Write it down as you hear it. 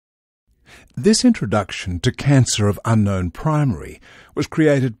This introduction to cancer of unknown primary was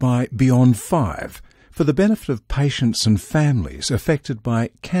created by Beyond 5 for the benefit of patients and families affected by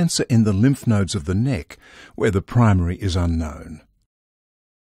cancer in the lymph nodes of the neck where the primary is unknown.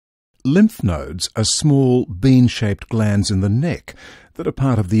 Lymph nodes are small bean-shaped glands in the neck that are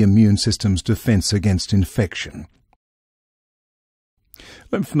part of the immune system's defense against infection.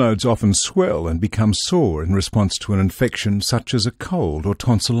 Lymph nodes often swell and become sore in response to an infection such as a cold or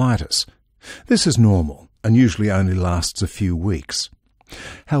tonsillitis. This is normal and usually only lasts a few weeks.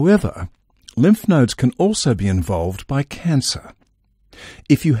 However, lymph nodes can also be involved by cancer.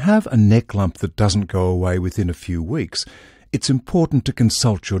 If you have a neck lump that doesn't go away within a few weeks, it's important to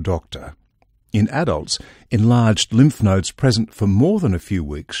consult your doctor. In adults, enlarged lymph nodes present for more than a few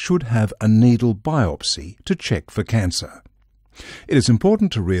weeks should have a needle biopsy to check for cancer. It is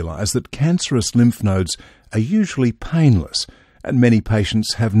important to realize that cancerous lymph nodes are usually painless and many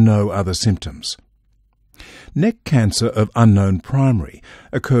patients have no other symptoms. Neck cancer of unknown primary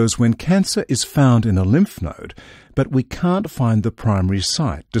occurs when cancer is found in a lymph node, but we can't find the primary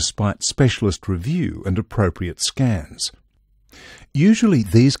site despite specialist review and appropriate scans. Usually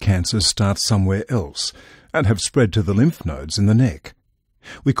these cancers start somewhere else and have spread to the lymph nodes in the neck.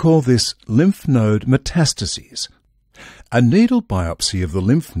 We call this lymph node metastases. A needle biopsy of the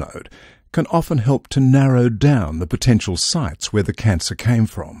lymph node can often help to narrow down the potential sites where the cancer came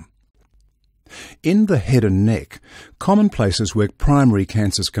from. In the head and neck, common places where primary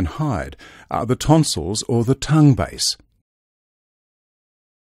cancers can hide are the tonsils or the tongue base.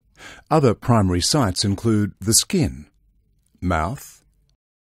 Other primary sites include the skin, mouth,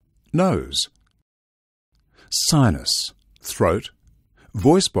 nose, sinus, throat,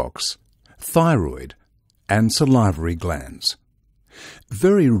 voice box, thyroid, and salivary glands.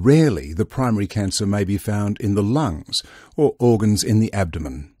 Very rarely the primary cancer may be found in the lungs or organs in the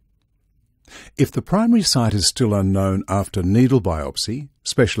abdomen. If the primary site is still unknown after needle biopsy,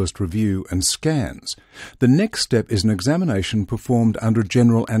 specialist review and scans, the next step is an examination performed under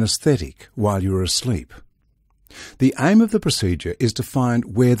general anesthetic while you are asleep. The aim of the procedure is to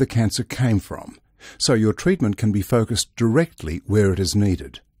find where the cancer came from, so your treatment can be focused directly where it is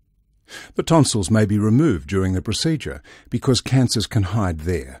needed. The tonsils may be removed during the procedure because cancers can hide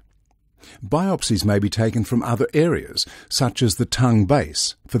there. Biopsies may be taken from other areas, such as the tongue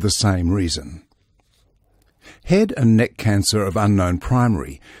base, for the same reason. Head and neck cancer of unknown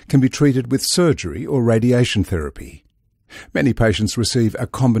primary can be treated with surgery or radiation therapy. Many patients receive a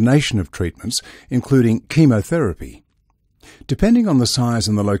combination of treatments, including chemotherapy. Depending on the size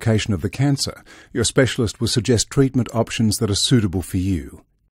and the location of the cancer, your specialist will suggest treatment options that are suitable for you.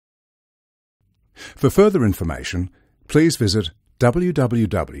 For further information, please visit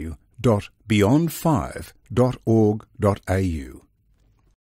www.beyond5.org.au.